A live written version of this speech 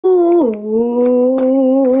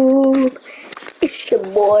Ooh, it's your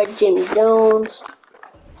boy Jim Jones.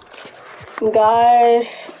 Guys,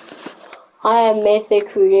 I have made the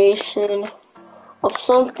creation of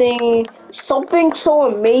something so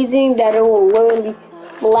amazing that it will literally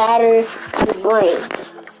flatter your brain.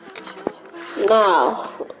 Now,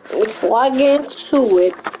 before I get into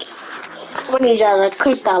it, I need y'all to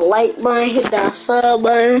click that like button, hit that sub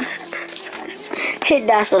button, hit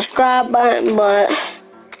that subscribe button, but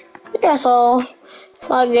yeah, so if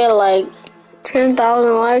I get like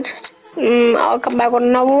 10,000 likes, I'll come back with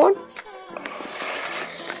another one.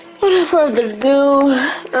 Without further ado,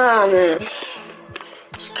 man,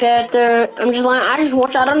 this character, I just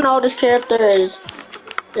want y'all to know this character is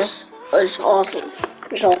it's awesome.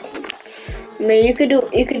 It's awesome. I mean, you could do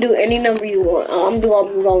any number you want. I'm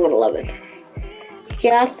going with 11. He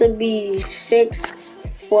has to be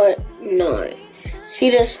 6'9". See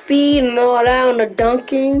the speed and all that on the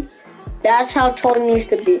dunking? That's how tall he needs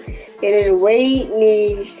to be. And his weight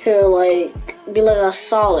needs to be like a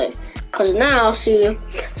solid. Cause now, see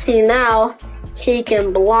now he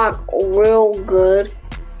can block real good.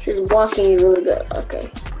 His blocking is really good.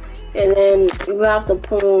 Okay. And then you have to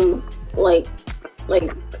pull him I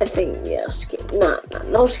think, yeah, skinny.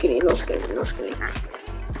 No skinny.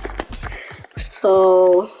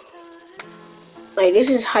 So, this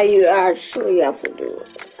is how you actually have to do it.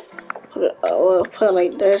 Put it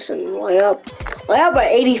like this and lay up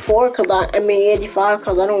at 84, 85,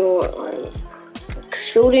 cause I don't want,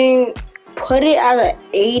 shooting, put it at an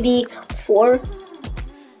 84.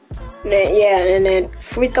 And then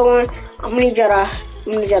free throwing, I'm gonna need y'all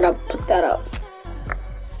to put that up.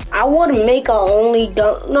 I would make a only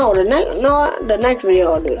dunk. No, the next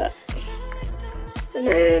video I'll do that. And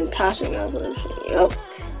then passing up. Yep.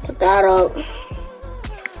 Put that up.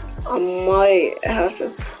 I might have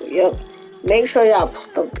to. Yep. Make sure y'all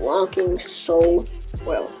put the blocking so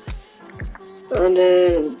well. And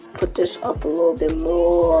then put this up a little bit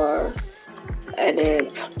more. And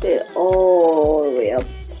then put it all the way up.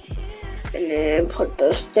 And then put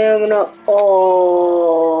the stamina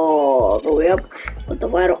all the way up. Put the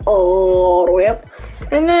vital all the way up.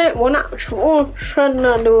 And then, try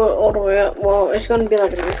not do it all the way up. Well, it's going to be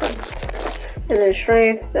like an icon. And then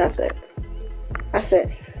strength, that's it.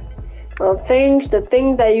 Well, the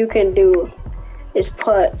thing that you can do is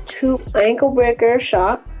put 2 ankle breaker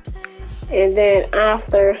shot. And then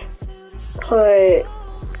after, put,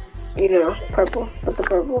 purple. Put the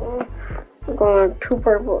purple on. I'm going 2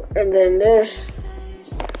 purple, and then this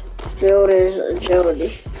build is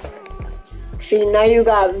agility. See, now you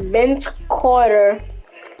got Vince Carter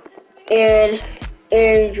and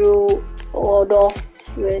Andrew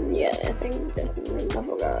Odolphin. Yeah, I think that's the name. I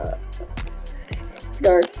forgot. These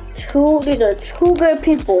are 2 good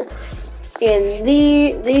people, and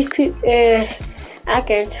these people. I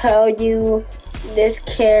can tell you, this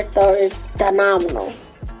character is phenomenal.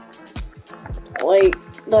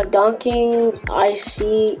 The dunking I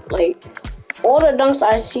see, all the dunks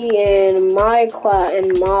I see in my class,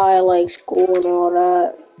 in my, school and all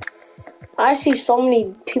that, I see so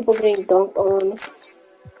many people getting dunked on.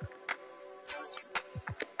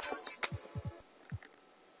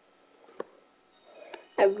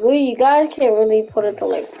 You guys can't really put it to,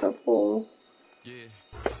 purple.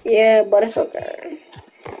 Yeah, but it's okay.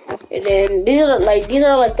 And then, these are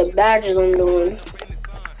the badges I'm doing.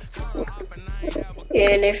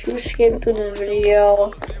 And if you skip through this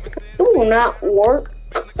video, it will not work.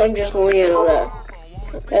 I'm just letting you know that.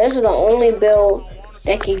 This is the only build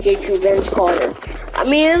that can get you Vince Carter. I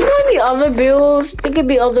mean, there's gonna be other builds. There could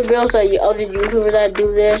be other builds other YouTubers that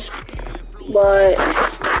do this. But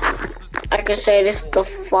I can say this is a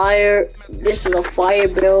fire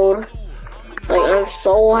build. I'm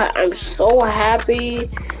so happy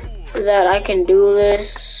that I can do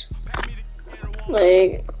this.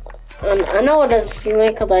 I know it doesn't seem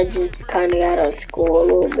like because I just kind of got out of school a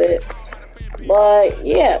little bit. But,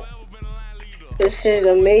 yeah. This is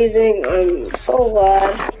amazing. I'm so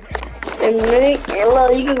glad. And look,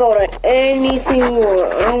 you can go to anything you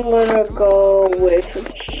want. I'm going to go with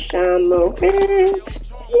Samarins.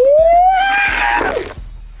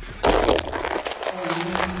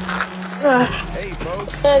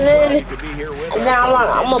 And then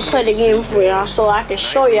I'm gonna play the game for y'all so I can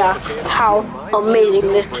show y'all how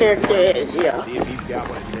amazing this character is. Yeah.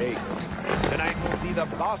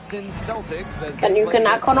 And you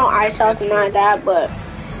cannot call on ice out and like that, but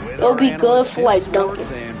it'll be good for dunking.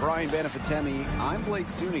 I'm Blake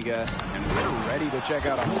Suniga, and we're ready to check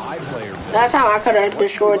out a live player. That's how I could have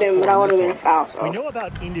destroyed him, but I would have been a foul. So. We know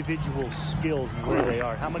about individual skills and where they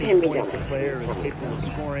are. How many points a player is capable of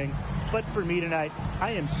scoring. But for me tonight,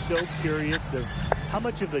 I am so curious of how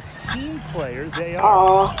much of a team player they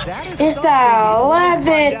are. It's the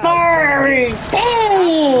 11:30.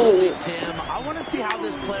 Tim, I want to see how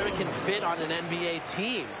this player can fit on an NBA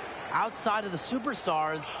team. Outside of the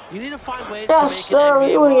superstars, you need to find ways to make an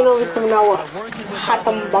NBA roster by working with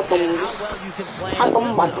others and how well you can play in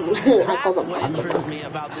the system. That's what interests me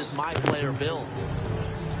about this My Player build.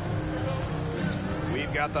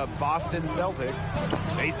 We've got the Boston Celtics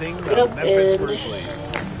facing the Memphis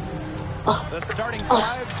Grizzlies. The starting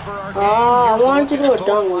fives for our game. I wanted to do a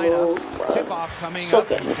dunk move. Tip-off coming up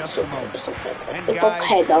in just a moment. And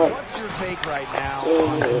guys, what's your take right now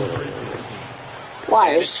on this Grizzlies team?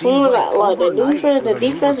 Why? As soon as like the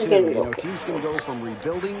defense is getting okay. Teams can go from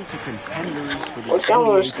rebuilding to contenders for the What's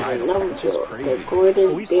going on? The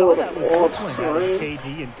greatest build of all time.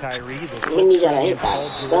 We need to hit that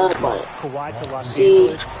stuff, but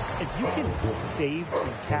see, if you can save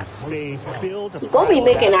some cap space, build he's gonna be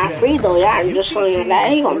making that free throw. Yeah, I'm just showing you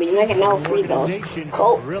that he's gonna be making that free throws.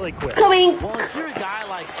 Really quick. Coming. Well, if you're a guy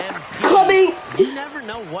like MP, Coming. you never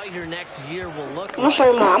know what your next year will look like. I'm gonna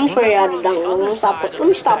show you how to dunk. Let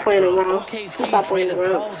me stop playing around. Let me stop playing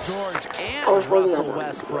around. I was playing around.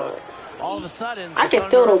 All of a sudden, I can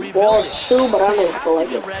throw the ball too, but I don't feel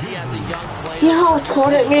like it. See how tall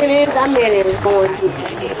that man is? That man is going to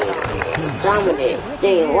dominate.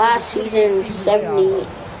 Dang, last season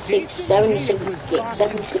 76 games.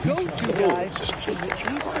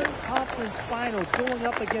 Conference Finals going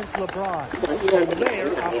up against LeBron.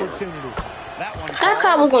 Rare opportunity. That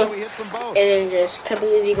cop was going, and then just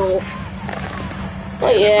completely going.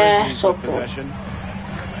 But yeah, so cool.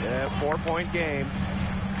 Yeah, 4-point game.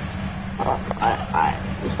 Alright.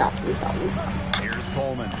 Stop. Here's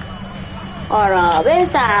Coleman. Hold up,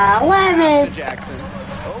 it's the 11. Jackson.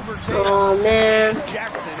 Oh man.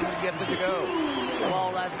 Jackson gets it to go.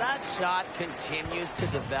 Well, as that shot continues to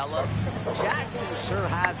develop, Jackson sure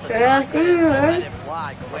has the confidence to let it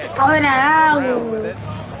fly quick.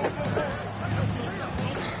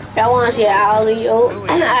 Y'all want to see alley-oop?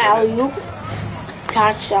 Alley-oop.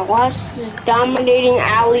 Gotcha. Watch this dominating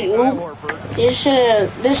alley-oop. This should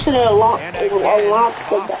unlock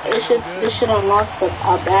the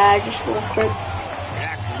badge just real quick.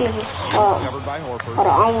 Hold on, I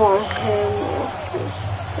want him.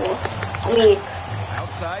 I mean,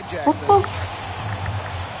 what the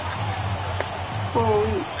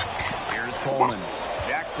Here's Coleman.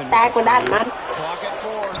 Jackson. Back with that, man.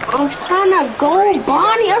 I'm trying to go,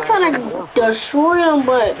 Bonnie. I'm trying to destroy him,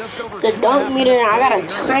 but the dunk meter, I gotta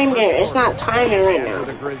time it. It's not timing right now.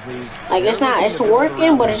 Like, it's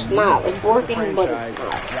working, but it's not. It's working, but it's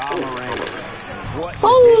not.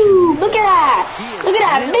 Boom! Look at that! Look at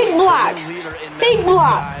that! Big blocks! Big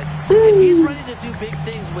block! He's ready to do big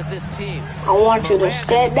things with this team. I want you to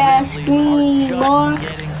set that screen, boy.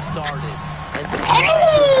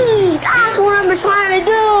 Hey! That's what I've been trying to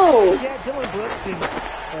do! Yeah, Dylan Brooks and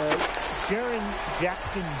Jaren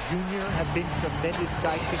Jackson Jr. have been tremendous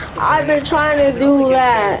sidekicks. I've been trying to do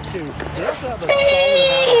that.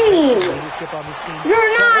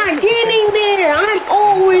 You're not getting there. I'm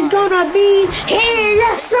always gonna be here.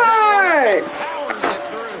 Yes, sir.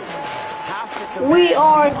 We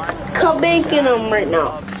are making them right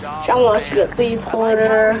now. I want to see a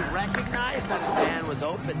 3-pointer. Recognize that his man was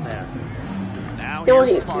open there. Now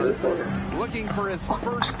here's Smart, looking for his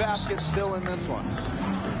first basket still in this one.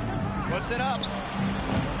 Puts it up.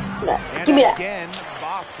 Give me that. Again,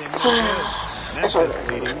 Boston. Memphis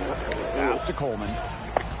leading. Pass to Coleman.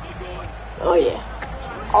 Oh yeah.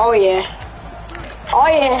 Oh yeah. Oh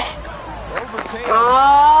yeah.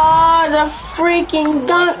 Oh, the freaking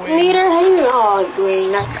dunk meter. Hey, oh,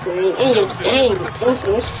 green. That's green. In your game.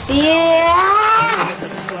 Yeah.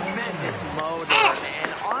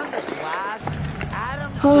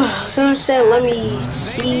 Someone said, let me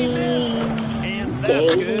see.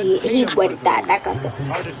 Dang, he went that. That got this.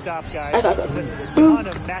 Hard to stop, guys. This is a ton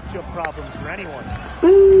of matchup problems for anyone.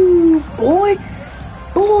 Boy.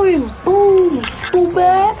 Boom.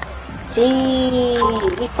 Stupid. Gee.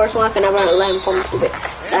 The first one I can never let him come stupid.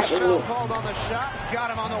 That's just me.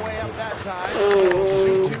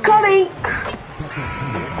 Cutting.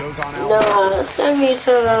 No, send me to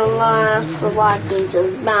the last so I can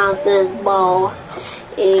just bounce this ball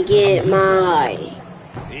and get mine.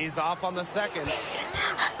 He's off on the second.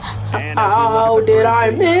 How did I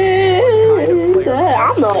miss?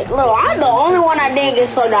 I'm the only one I didn't get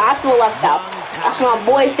started. I feel left out. That's my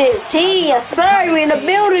boy 15. Yes, sir. We in the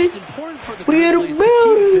building. We in the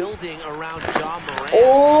building. Building around John Morant.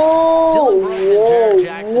 Oh,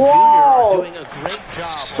 whoa. Doing a great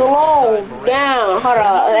job. Slow down. Hold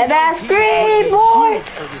on. That screen, boy.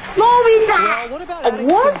 Slow me down. Like,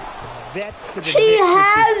 what? He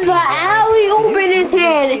has the alley-oop in his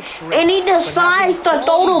hand, and he decides to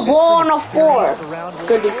throw the ball on the floor.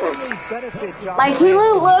 Good defense. Like, he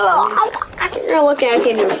I can't look at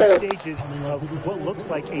him. Stages of what looks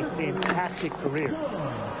like a fantastic career.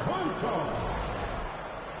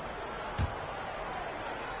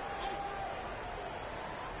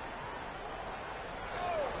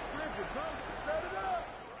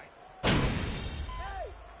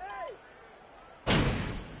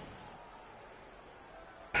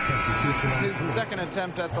 His second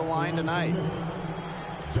attempt at the line tonight.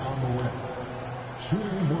 John Morant,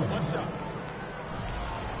 shooting one. What's up?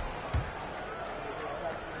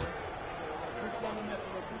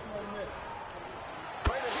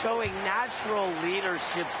 Showing natural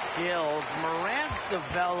leadership skills, Morant's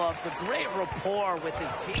developed a great rapport with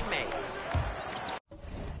his teammates.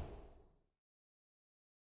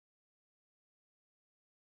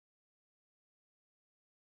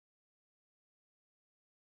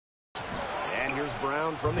 And here's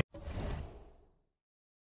Brown from the...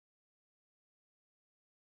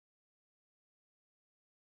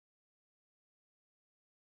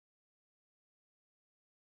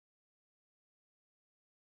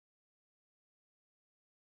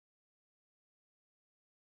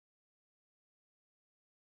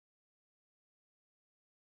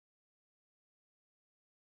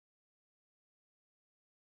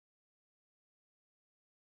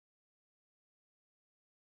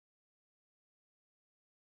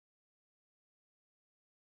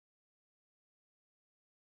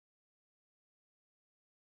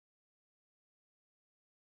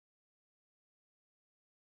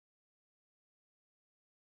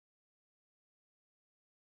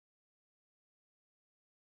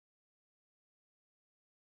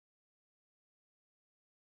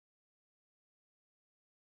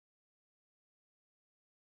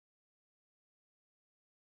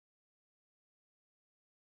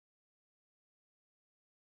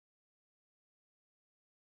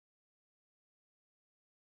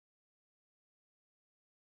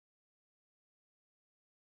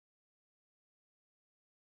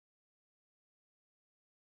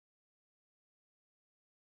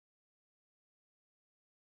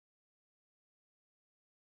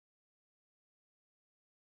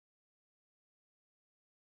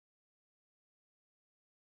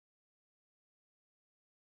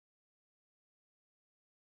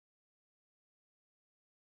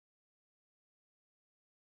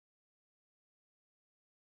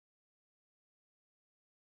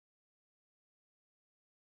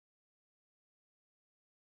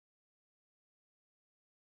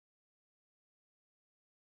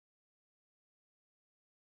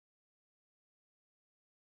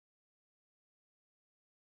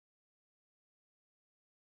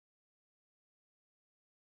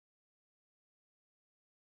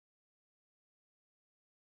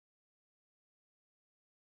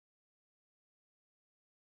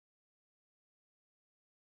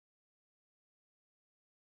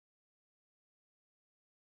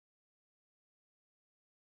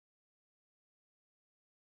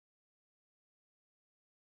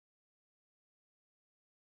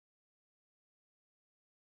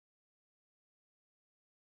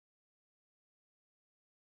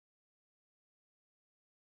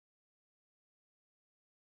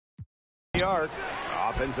 Arc.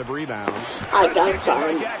 Offensive rebound. I got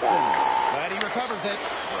something. But he recovers it.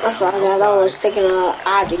 That's why I was taking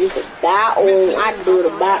I do the back one. I do the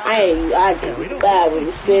back. I do the back.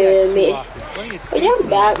 You feel me? But yeah, I'm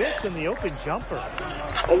back. In the open jumper.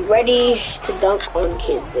 I'm ready to dunk on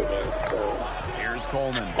kids again. So. Here's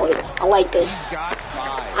Coleman. I like this.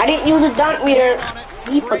 I didn't use a dunk meter.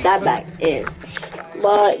 He put that back in.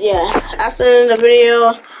 But yeah, that's the end of the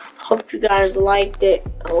video. Hope you guys liked it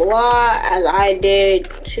a lot, as I did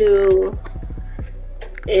too.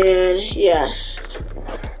 And yes,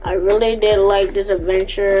 I really did like this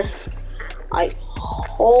adventure. I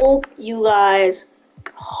hope you guys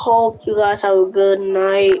have a good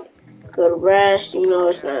night, good rest. You know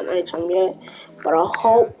it's not nighttime yet, but I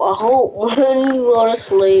hope when you go to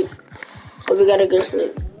sleep, hope you got a good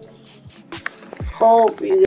sleep. Hope you